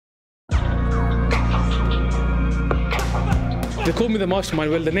They call me the Mastermind.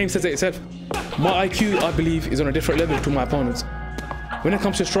 Well, the name says it itself. My IQ, I believe, is on a different level to my opponents. When it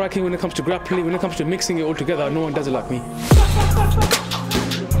comes to striking, when it comes to grappling, when it comes to mixing it all together, no one does it like me.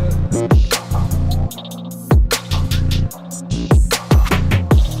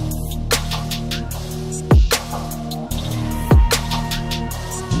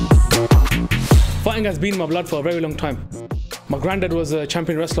 Fighting has been in my blood for a very long time. My granddad was a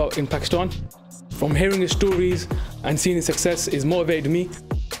champion wrestler in Pakistan. From hearing his stories and seeing his success is motivated me.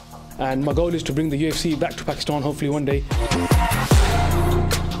 And my goal is to bring the UFC back to Pakistan, hopefully one day.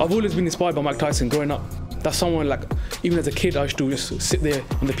 I've always been inspired by Mike Tyson growing up. That's someone like, even as a kid, I used to just sit there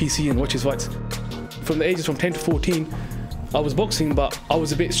on the PC and watch his fights. From the ages from 10 to 14, I was boxing, but I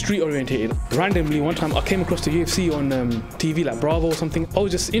was a bit street orientated. Randomly, one time I came across the UFC on TV, like Bravo or something. I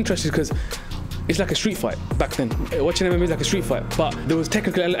was just interested because it's like a street fight back then. Watching MMA is like a street fight, but there was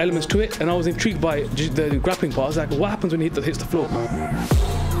technical elements to it, and I was intrigued by the grappling part. I was like, what happens when it hits the floor?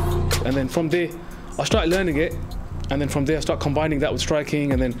 And then from there, I started learning it, and then from there I started combining that with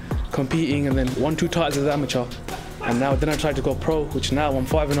striking, and then competing, and then won 2 titles as an amateur. And then I tried to go pro, which now I'm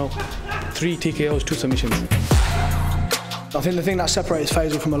 5-0, 3 TKOs, 2 submissions. I think the thing that separates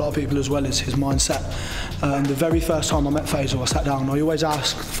Faisal from a lot of people as well is his mindset. The very first time I met Faisal, I sat down. I always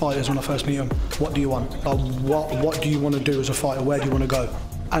ask fighters when I first meet them, what do you want? Like, what do you want to do as a fighter? Where do you want to go?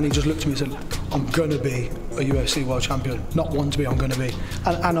 And he just looked at me and said, I'm going to be a UFC world champion. Not want to be, I'm going to be.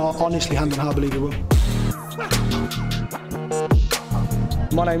 And I honestly, hand on heart, believe he will.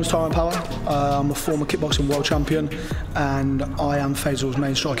 My name's Tyrone Power. I'm a former kickboxing world champion, and I am Faisal's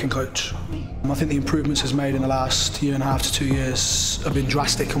main striking coach. I think the improvements he's made in the last 1.5 to 2 years have been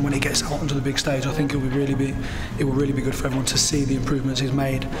drastic, and when he gets out onto the big stage, I think it will really be good for everyone to see the improvements he's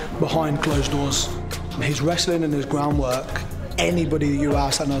made behind closed doors. His wrestling and his groundwork, anybody you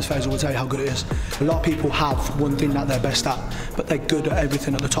ask that knows Faisal will tell you how good it is. A lot of people have one thing that they're best at, but they're good at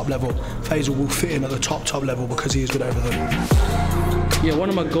everything at the top level. Faisal will fit in at the top level because he is good at everything. Yeah, one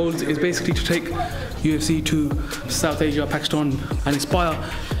of my goals is basically to take UFC to South Asia, Pakistan, and inspire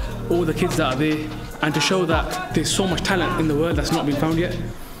all the kids that are there, and to show that there's so much talent in the world that's not been found yet.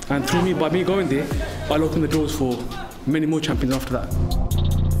 And through me, by me going there, I'll open the doors for many more champions after that.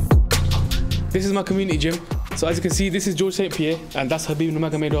 This is my community gym. So as you can see, this is George St. Pierre, and that's Habib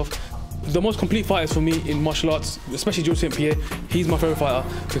Nurmagomedov. The most complete fighters for me in martial arts, especially George St. Pierre, he's my favourite fighter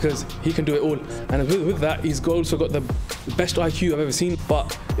because he can do it all. And with that, he's also got the best IQ I've ever seen.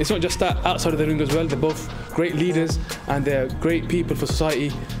 But it's not just that, outside of the ring as well, they're both great leaders and they're great people for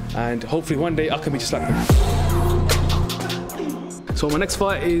society. And hopefully one day I can be just like them. So my next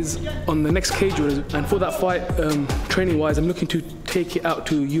fight is on the next cage, and for that fight, training-wise, I'm looking to take it out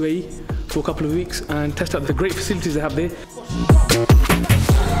to UAE for a couple of weeks and test out the great facilities they have there.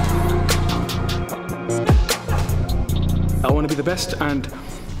 I want to be the best, and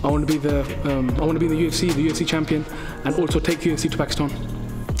I want to be the UFC champion, and also take UFC to Pakistan,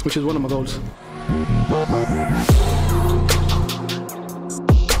 which is one of my goals.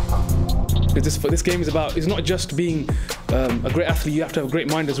 This game is not just being a great athlete, you have to have a great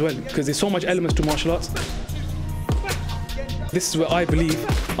mind as well, because there's so much elements to martial arts. This is where I believe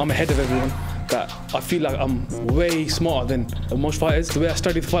I'm ahead of everyone, that I feel like I'm way smarter than most fighters. The way I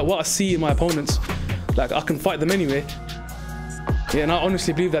study the fight, what I see in my opponents, like I can fight them anyway. Yeah, and I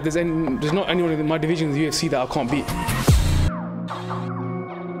honestly believe that there's not anyone in my division in the UFC that I can't beat.